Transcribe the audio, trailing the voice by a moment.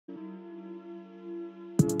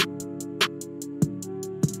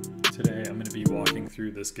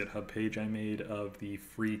through this GitHub page I made of the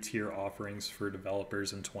free tier offerings for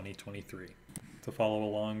developers in 2023. To follow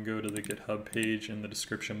along, go to the GitHub page in the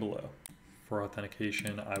description below. For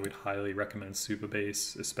authentication, I would highly recommend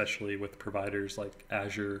Supabase, especially with providers like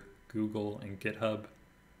Azure, Google, and GitHub.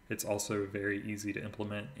 It's also very easy to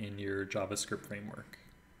implement in your JavaScript framework.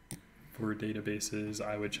 For databases,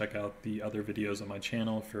 I would check out the other videos on my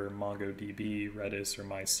channel for MongoDB, Redis, or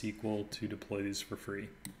MySQL to deploy these for free.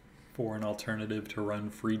 For an alternative to run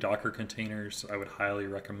free Docker containers, I would highly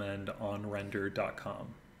recommend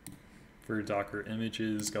onrender.com. For Docker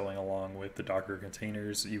images going along with the Docker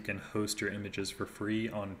containers, you can host your images for free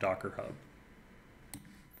on Docker Hub.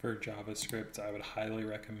 For JavaScript, I would highly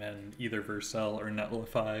recommend either Vercel or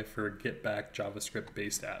Netlify for get-back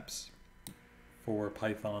JavaScript-based apps. For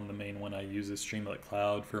Python, the main one I use is Streamlit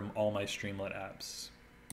Cloud for all my Streamlit apps.